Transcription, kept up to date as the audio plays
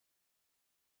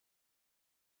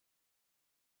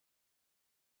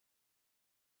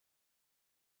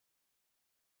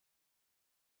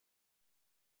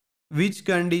Which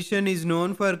condition is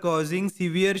known for causing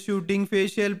severe shooting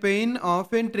facial pain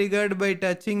often triggered by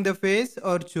touching the face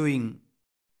or chewing?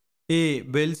 A.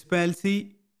 Bell's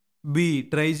palsy. B.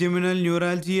 Trigeminal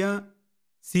neuralgia.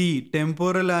 C.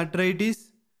 Temporal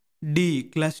arthritis. D.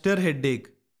 Cluster headache.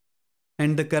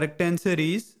 And the correct answer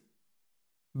is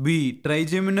B.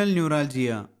 Trigeminal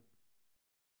neuralgia.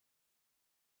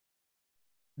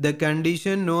 The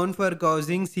condition known for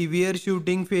causing severe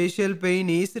shooting facial pain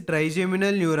is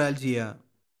trigeminal neuralgia.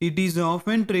 It is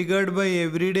often triggered by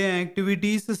everyday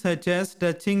activities such as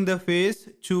touching the face,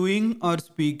 chewing, or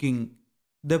speaking.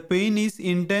 The pain is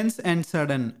intense and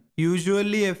sudden,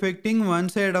 usually affecting one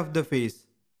side of the face.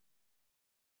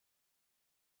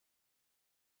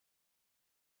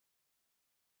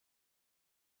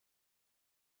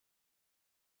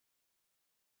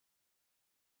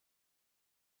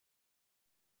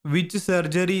 Which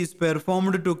surgery is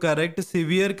performed to correct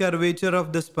severe curvature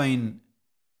of the spine?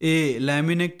 A.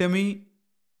 Laminectomy.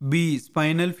 B.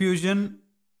 Spinal fusion.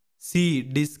 C.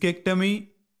 Discectomy.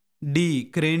 D.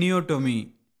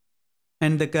 Craniotomy.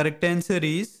 And the correct answer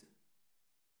is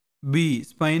B.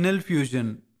 Spinal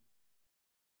fusion.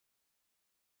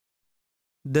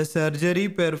 The surgery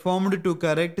performed to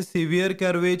correct severe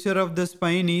curvature of the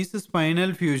spine is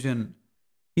spinal fusion.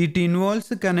 It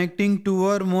involves connecting two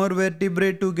or more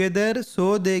vertebrae together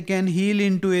so they can heal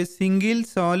into a single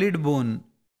solid bone.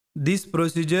 This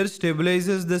procedure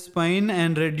stabilizes the spine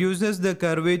and reduces the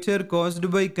curvature caused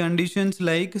by conditions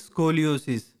like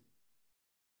scoliosis.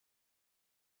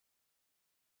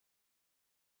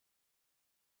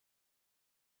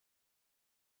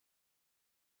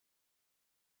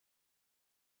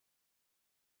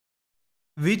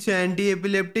 Which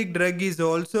anti-epileptic drug is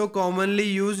also commonly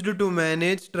used to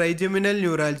manage trigeminal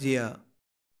neuralgia?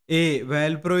 A.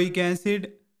 Valproic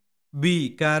acid.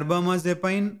 B.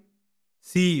 Carbamazepine.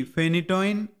 C.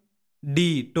 Phenytoin.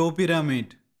 D.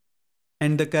 Topiramate.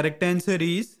 And the correct answer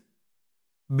is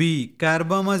B.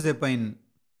 Carbamazepine.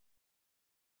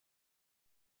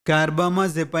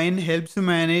 Carbamazepine helps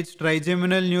manage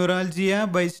trigeminal neuralgia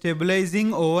by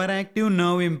stabilizing overactive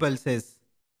nerve impulses.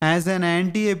 As an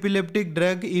anti-epileptic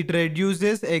drug, it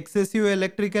reduces excessive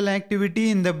electrical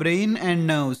activity in the brain and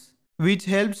nerves, which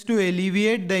helps to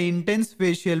alleviate the intense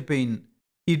facial pain.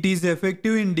 It is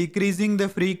effective in decreasing the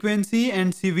frequency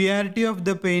and severity of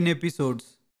the pain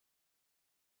episodes.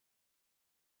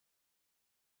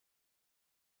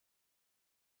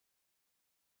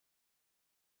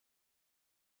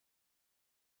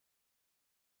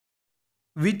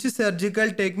 Which surgical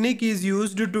technique is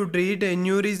used to treat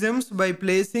aneurysms by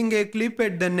placing a clip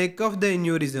at the neck of the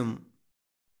aneurysm?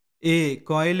 A.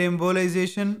 Coil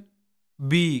embolization.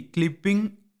 B.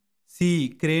 Clipping.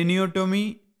 C.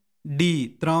 Craniotomy.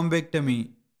 D.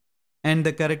 Thrombectomy. And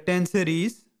the correct answer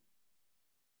is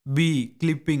B.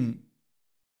 Clipping.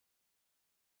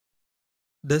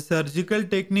 The surgical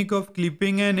technique of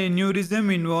clipping an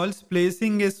aneurysm involves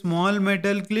placing a small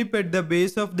metal clip at the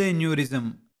base of the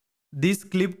aneurysm. This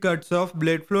clip cuts off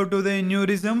blood flow to the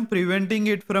aneurysm, preventing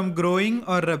it from growing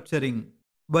or rupturing.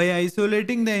 By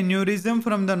isolating the aneurysm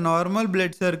from the normal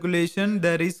blood circulation,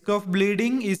 the risk of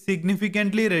bleeding is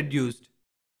significantly reduced.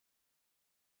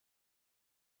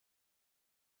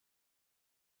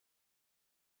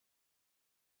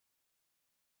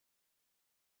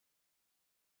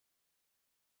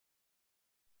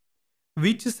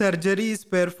 Which surgery is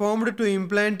performed to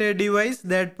implant a device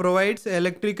that provides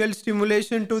electrical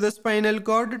stimulation to the spinal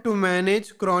cord to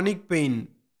manage chronic pain?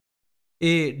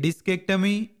 A.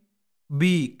 Discectomy.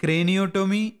 B.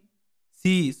 Craniotomy.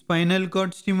 C. Spinal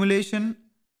cord stimulation.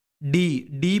 D.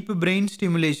 Deep brain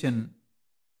stimulation.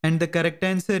 And the correct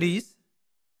answer is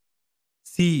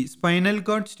C. Spinal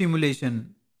cord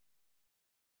stimulation.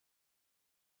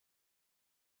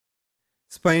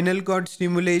 Spinal cord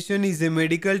stimulation is a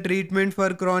medical treatment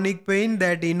for chronic pain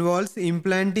that involves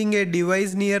implanting a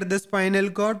device near the spinal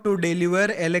cord to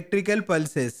deliver electrical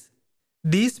pulses.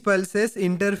 These pulses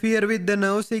interfere with the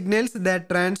nerve signals that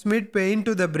transmit pain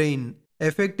to the brain,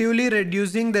 effectively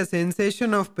reducing the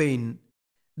sensation of pain.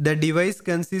 The device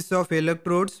consists of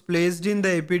electrodes placed in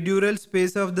the epidural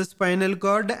space of the spinal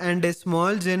cord and a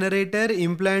small generator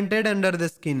implanted under the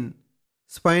skin.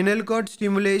 Spinal cord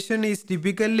stimulation is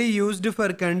typically used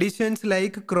for conditions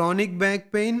like chronic back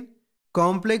pain,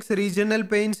 complex regional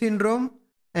pain syndrome,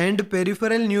 and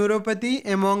peripheral neuropathy,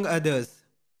 among others.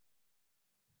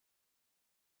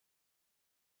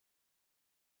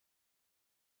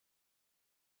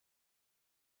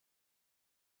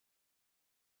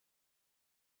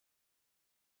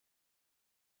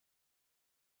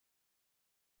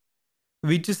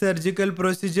 Which surgical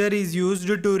procedure is used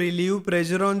to relieve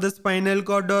pressure on the spinal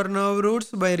cord or nerve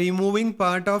roots by removing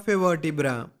part of a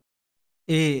vertebra?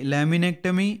 A.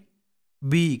 Laminectomy.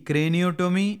 B.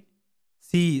 Craniotomy.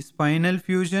 C. Spinal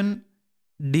fusion.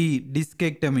 D.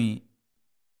 Discectomy.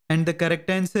 And the correct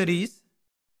answer is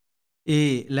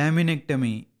A.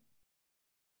 Laminectomy.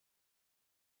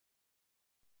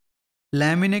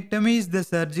 Laminectomy is the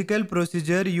surgical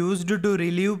procedure used to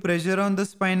relieve pressure on the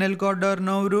spinal cord or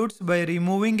nerve roots by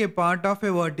removing a part of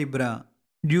a vertebra.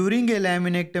 During a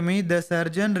laminectomy, the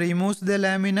surgeon removes the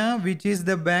lamina, which is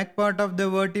the back part of the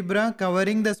vertebra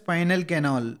covering the spinal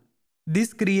canal.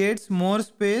 This creates more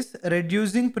space,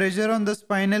 reducing pressure on the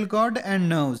spinal cord and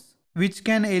nerves, which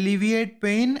can alleviate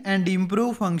pain and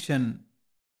improve function.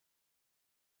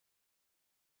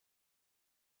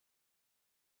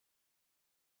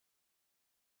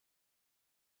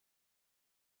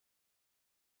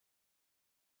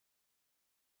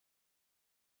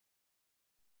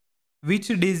 Which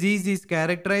disease is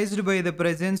characterized by the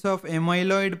presence of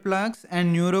amyloid plaques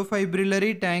and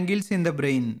neurofibrillary tangles in the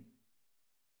brain?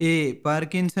 A.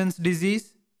 Parkinson's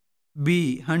disease.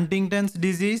 B. Huntington's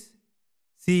disease.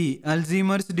 C.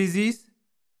 Alzheimer's disease.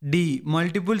 D.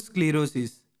 Multiple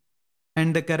sclerosis.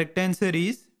 And the correct answer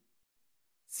is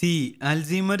C.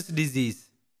 Alzheimer's disease.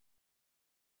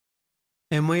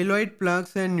 Amyloid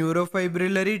plaques and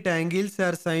neurofibrillary tangles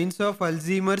are signs of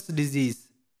Alzheimer's disease.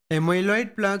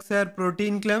 Amyloid plaques are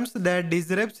protein clumps that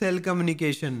disrupt cell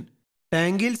communication.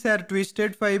 Tangles are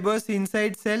twisted fibers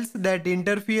inside cells that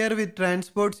interfere with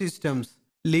transport systems,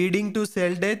 leading to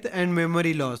cell death and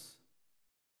memory loss.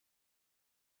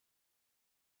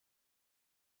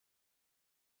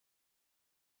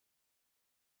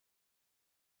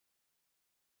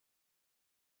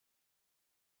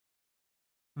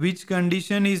 Which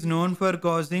condition is known for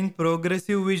causing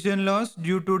progressive vision loss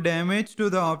due to damage to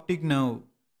the optic nerve?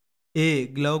 A.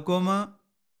 Glaucoma.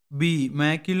 B.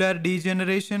 Macular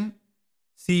degeneration.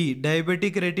 C.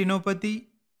 Diabetic retinopathy.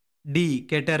 D.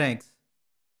 Cataracts.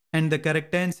 And the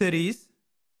correct answer is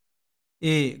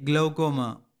A.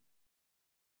 Glaucoma.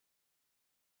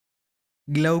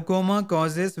 Glaucoma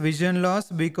causes vision loss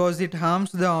because it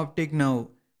harms the optic nerve,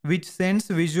 which sends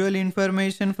visual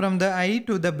information from the eye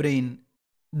to the brain.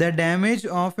 The damage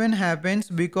often happens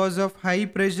because of high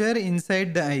pressure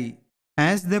inside the eye.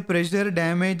 As the pressure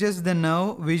damages the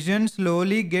nerve, vision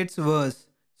slowly gets worse,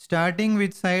 starting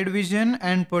with side vision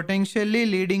and potentially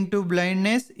leading to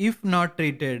blindness if not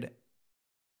treated.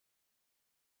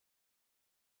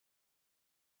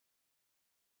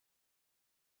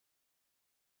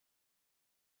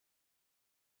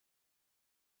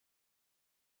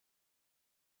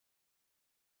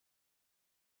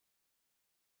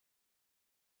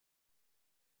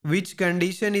 Which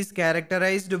condition is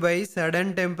characterized by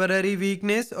sudden temporary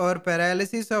weakness or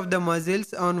paralysis of the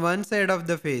muscles on one side of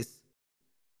the face?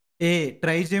 A.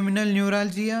 Trigeminal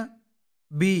neuralgia.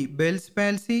 B. Bell's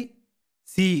palsy.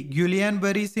 C.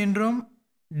 Guillain-Barré syndrome.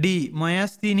 D.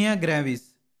 Myasthenia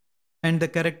gravis. And the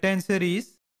correct answer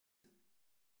is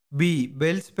B.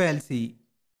 Bell's palsy.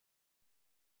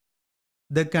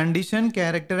 The condition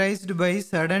characterized by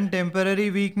sudden temporary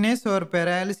weakness or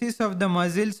paralysis of the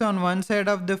muscles on one side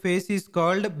of the face is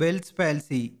called Bell's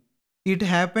palsy. It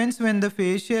happens when the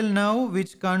facial nerve,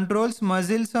 which controls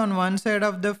muscles on one side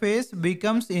of the face,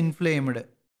 becomes inflamed.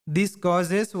 This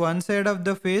causes one side of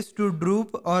the face to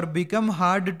droop or become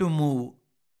hard to move.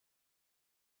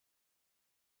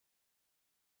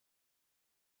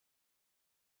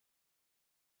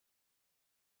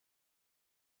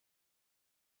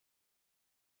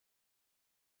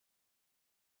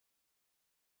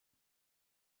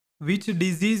 Which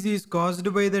disease is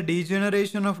caused by the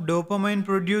degeneration of dopamine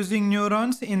producing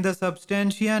neurons in the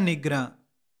substantia nigra?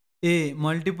 A.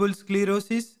 Multiple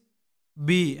sclerosis.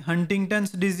 B.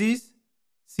 Huntington's disease.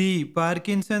 C.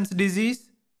 Parkinson's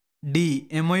disease. D.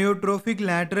 Amyotrophic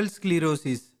lateral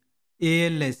sclerosis,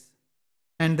 ALS.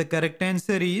 And the correct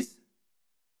answer is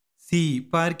C.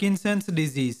 Parkinson's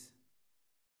disease.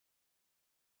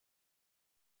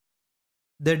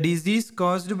 The disease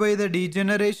caused by the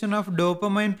degeneration of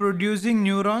dopamine producing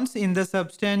neurons in the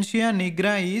substantia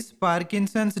nigra is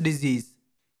Parkinson's disease.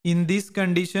 In this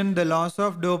condition, the loss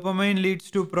of dopamine leads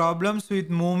to problems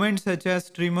with movement such as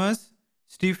tremors,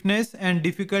 stiffness, and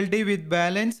difficulty with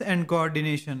balance and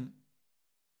coordination.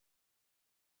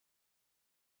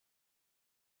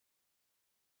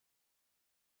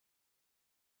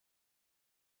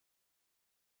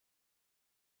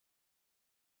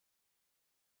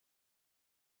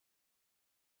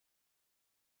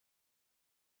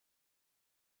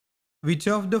 Which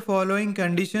of the following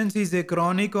conditions is a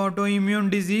chronic autoimmune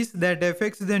disease that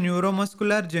affects the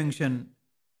neuromuscular junction?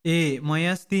 A.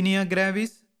 Myasthenia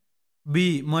gravis.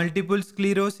 B. Multiple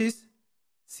sclerosis.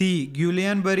 C.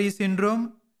 Guillain-Barré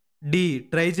syndrome. D.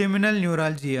 Trigeminal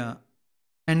neuralgia.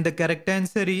 And the correct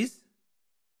answer is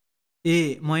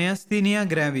A. Myasthenia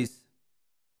gravis.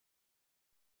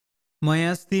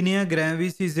 Myasthenia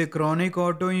gravis is a chronic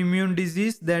autoimmune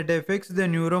disease that affects the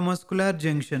neuromuscular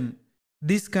junction.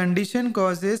 This condition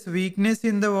causes weakness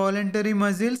in the voluntary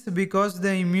muscles because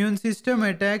the immune system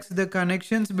attacks the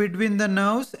connections between the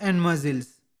nerves and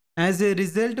muscles. As a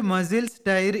result, muscles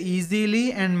tire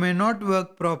easily and may not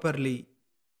work properly.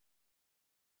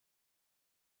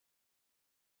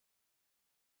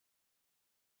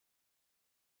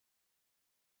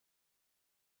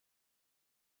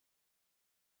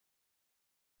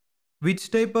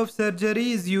 Which type of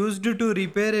surgery is used to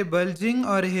repair a bulging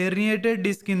or herniated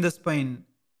disc in the spine?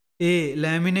 A.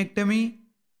 Laminectomy.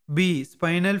 B.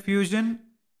 Spinal fusion.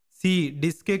 C.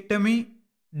 Discectomy.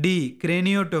 D.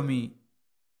 Craniotomy.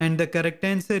 And the correct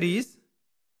answer is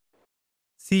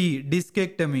C.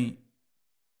 Discectomy.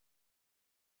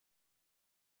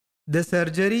 The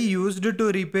surgery used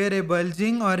to repair a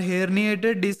bulging or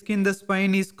herniated disc in the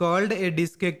spine is called a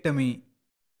discectomy.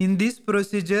 In this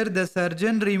procedure, the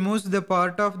surgeon removes the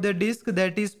part of the disc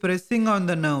that is pressing on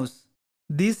the nerves.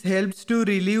 This helps to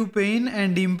relieve pain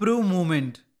and improve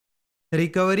movement.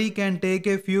 Recovery can take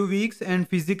a few weeks and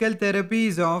physical therapy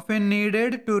is often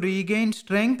needed to regain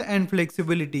strength and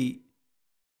flexibility.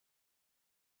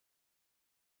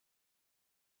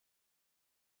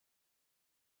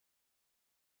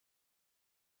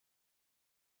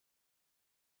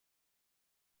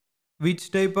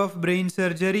 Which type of brain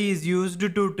surgery is used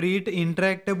to treat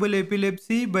intractable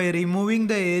epilepsy by removing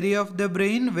the area of the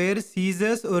brain where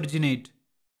seizures originate?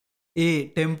 A.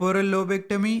 Temporal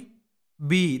lobectomy.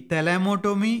 B.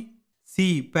 Thalamotomy.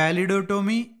 C.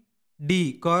 Pallidotomy.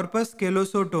 D. Corpus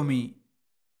callosotomy.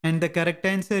 And the correct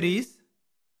answer is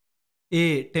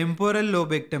A. Temporal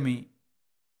lobectomy.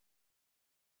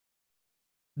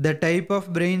 The type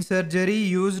of brain surgery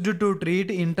used to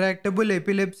treat intractable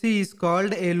epilepsy is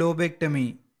called a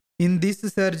lobectomy. In this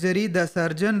surgery, the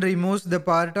surgeon removes the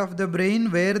part of the brain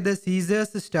where the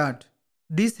seizures start.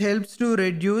 This helps to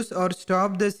reduce or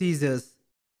stop the seizures.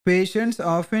 Patients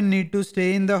often need to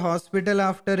stay in the hospital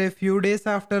after a few days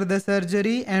after the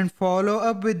surgery and follow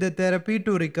up with the therapy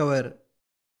to recover.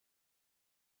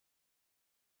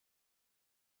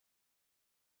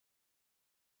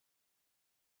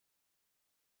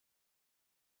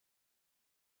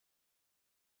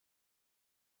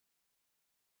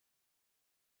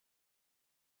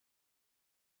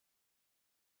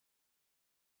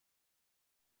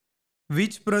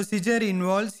 Which procedure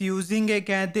involves using a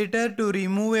catheter to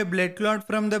remove a blood clot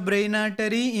from the brain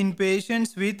artery in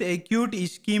patients with acute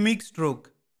ischemic stroke?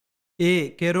 A.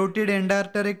 Carotid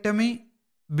endarterectomy.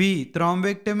 B.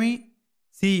 Thrombectomy.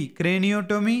 C.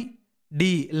 Craniotomy.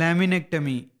 D.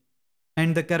 Laminectomy.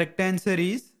 And the correct answer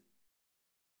is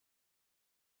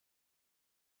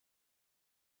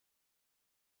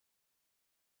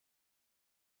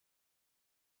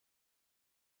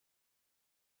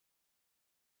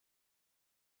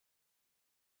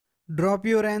drop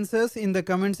your answers in the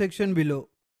comment section below.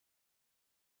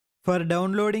 For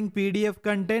downloading PDF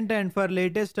content and for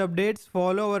latest updates,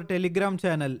 follow our Telegram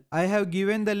channel. I have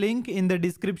given the link in the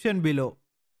description below.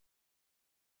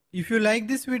 If you like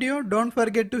this video, don't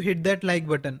forget to hit that like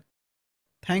button.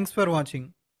 Thanks for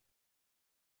watching.